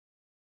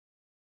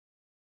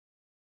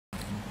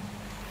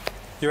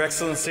Your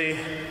Excellency,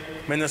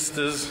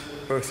 ministers,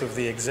 both of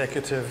the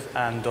executive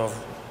and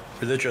of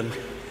religion,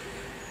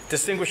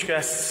 distinguished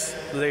guests,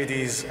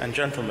 ladies and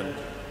gentlemen,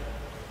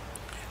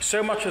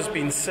 so much has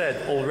been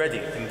said already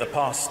in the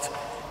past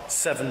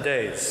 7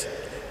 days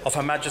of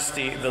Her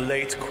Majesty the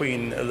late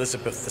Queen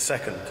Elizabeth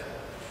II.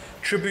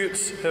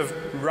 Tributes have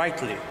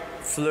rightly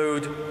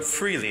flowed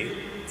freely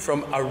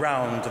from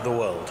around the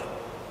world.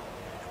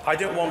 I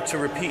don't want to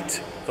repeat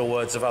the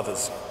words of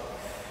others,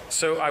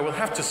 so I will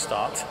have to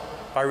start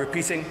by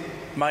repeating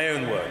my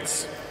own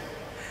words.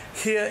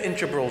 Here in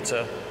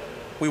Gibraltar,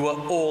 we were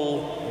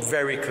all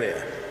very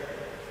clear.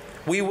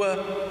 We were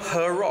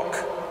her rock,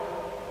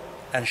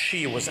 and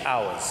she was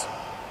ours.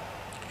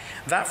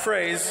 That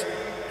phrase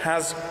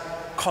has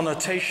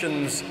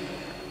connotations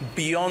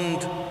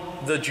beyond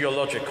the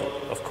geological,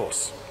 of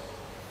course.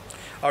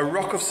 A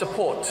rock of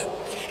support,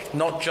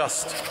 not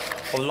just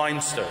a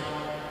limestone,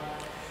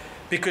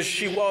 because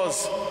she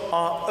was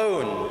our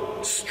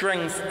own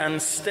strength and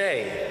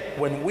stay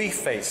when we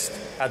faced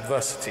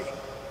adversity.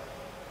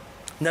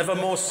 Never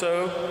more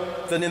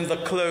so than in the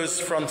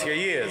closed frontier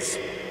years,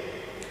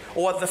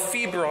 or at the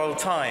febrile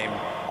time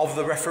of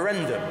the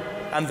referendum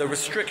and the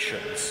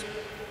restrictions.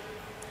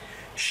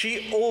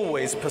 She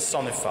always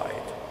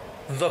personified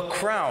the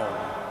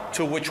crown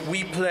to which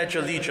we pledge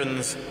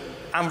allegiance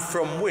and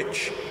from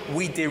which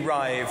we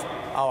derive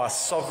our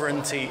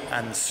sovereignty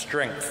and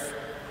strength.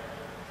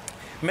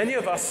 Many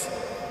of us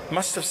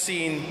must have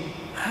seen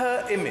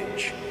her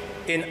image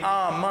in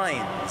our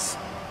minds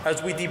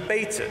as we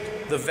debated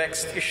the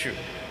vexed issue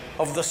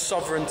of the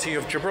sovereignty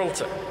of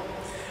Gibraltar.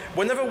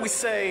 Whenever we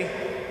say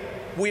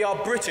we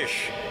are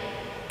British,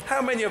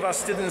 how many of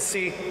us didn't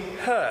see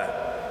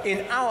her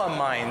in our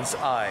mind's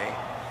eye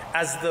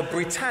as the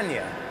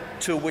Britannia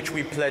to which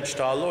we pledged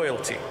our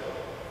loyalty?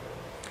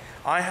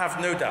 I have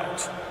no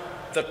doubt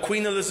that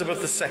Queen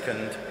Elizabeth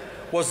II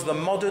was the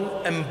modern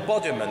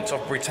embodiment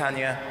of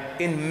Britannia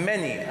in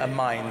many a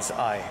mind's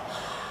eye.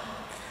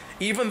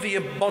 Even the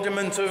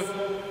embodiment of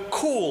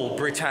cool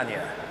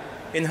Britannia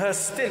in her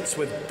stints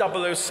with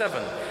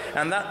 007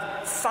 and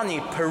that funny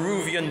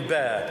Peruvian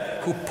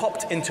bear who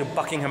popped into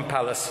Buckingham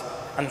Palace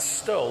and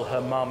stole her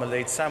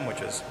marmalade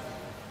sandwiches.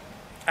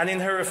 And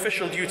in her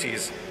official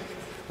duties,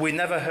 we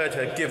never heard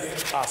her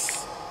give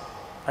us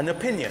an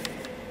opinion.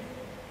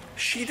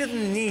 She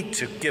didn't need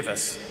to give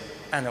us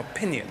an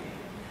opinion.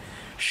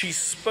 She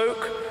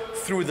spoke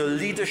through the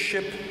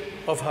leadership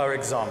of her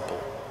example.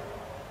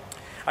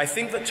 I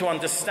think that to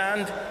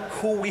understand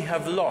who we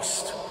have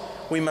lost,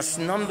 we must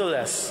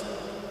nonetheless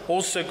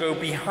also go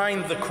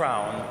behind the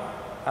crown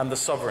and the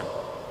sovereign.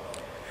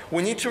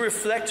 We need to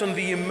reflect on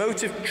the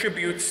emotive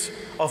tributes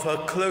of her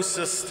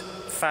closest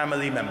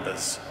family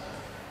members,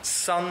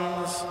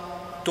 sons,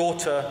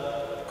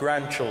 daughter,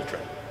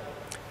 grandchildren.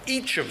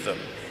 Each of them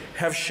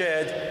have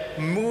shared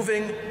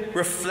moving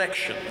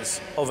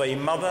reflections of a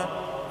mother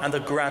and a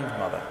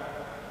grandmother,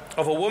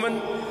 of a woman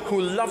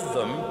who loved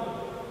them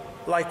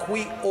like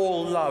we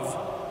all love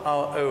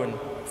our own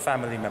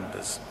family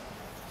members.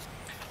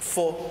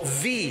 For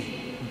the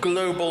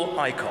global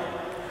icon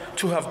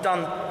to have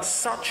done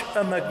such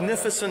a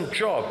magnificent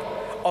job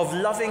of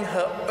loving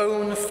her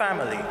own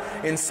family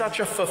in such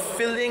a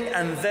fulfilling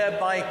and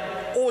thereby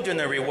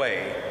ordinary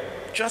way,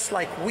 just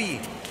like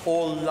we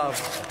all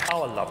love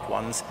our loved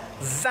ones,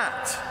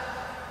 that,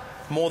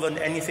 more than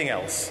anything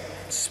else,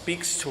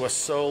 speaks to a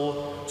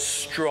soul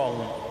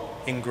strong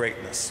in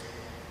greatness.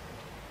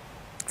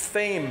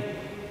 Fame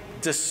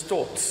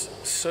distorts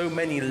so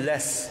many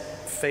less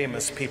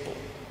famous people.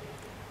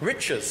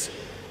 Riches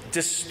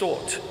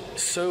distort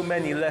so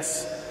many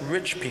less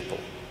rich people.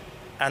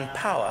 And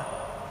power,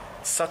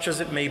 such as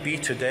it may be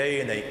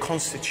today in a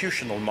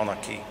constitutional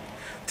monarchy,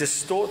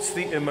 distorts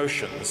the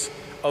emotions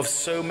of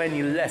so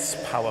many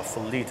less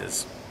powerful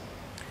leaders.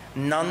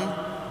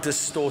 None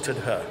distorted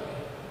her.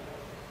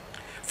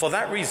 For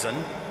that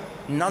reason,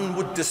 none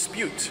would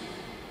dispute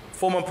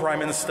former Prime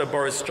Minister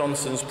Boris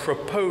Johnson's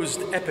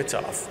proposed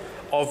epitaph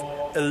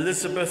of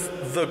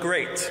Elizabeth the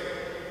Great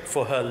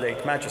for Her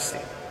late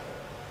Majesty.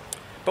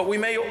 But we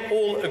may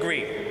all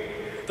agree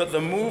that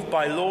the move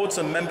by Lords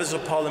and Members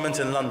of Parliament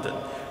in London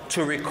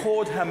to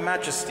record Her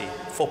Majesty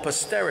for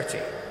posterity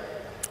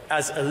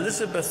as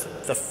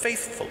Elizabeth the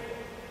Faithful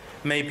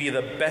may be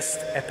the best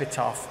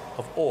epitaph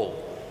of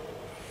all.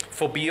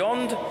 For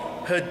beyond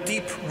her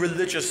deep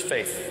religious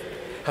faith,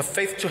 her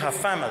faith to her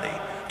family,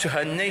 to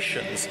her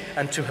nations,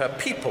 and to her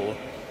people,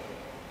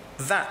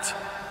 that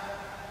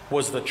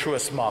was the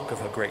truest mark of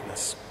her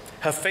greatness.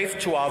 Her faith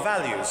to our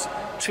values,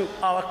 to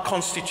our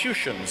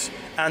constitutions,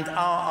 and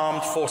our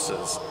armed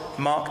forces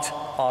marked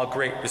our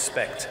great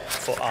respect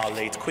for our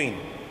late Queen.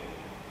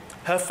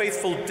 Her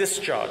faithful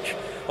discharge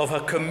of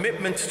her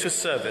commitment to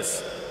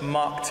service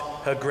marked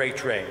her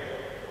great reign.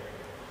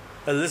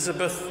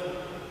 Elizabeth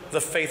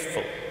the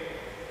Faithful,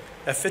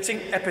 a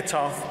fitting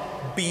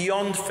epitaph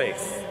beyond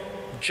faith,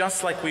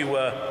 just like we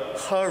were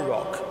her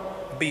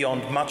rock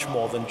beyond much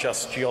more than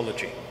just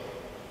geology.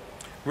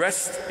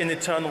 Rest in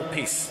eternal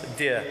peace,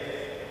 dear,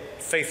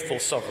 faithful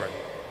sovereign.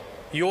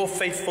 Your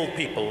faithful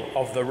people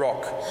of the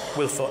Rock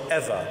will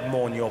forever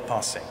mourn your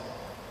passing.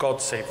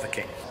 God save the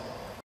King.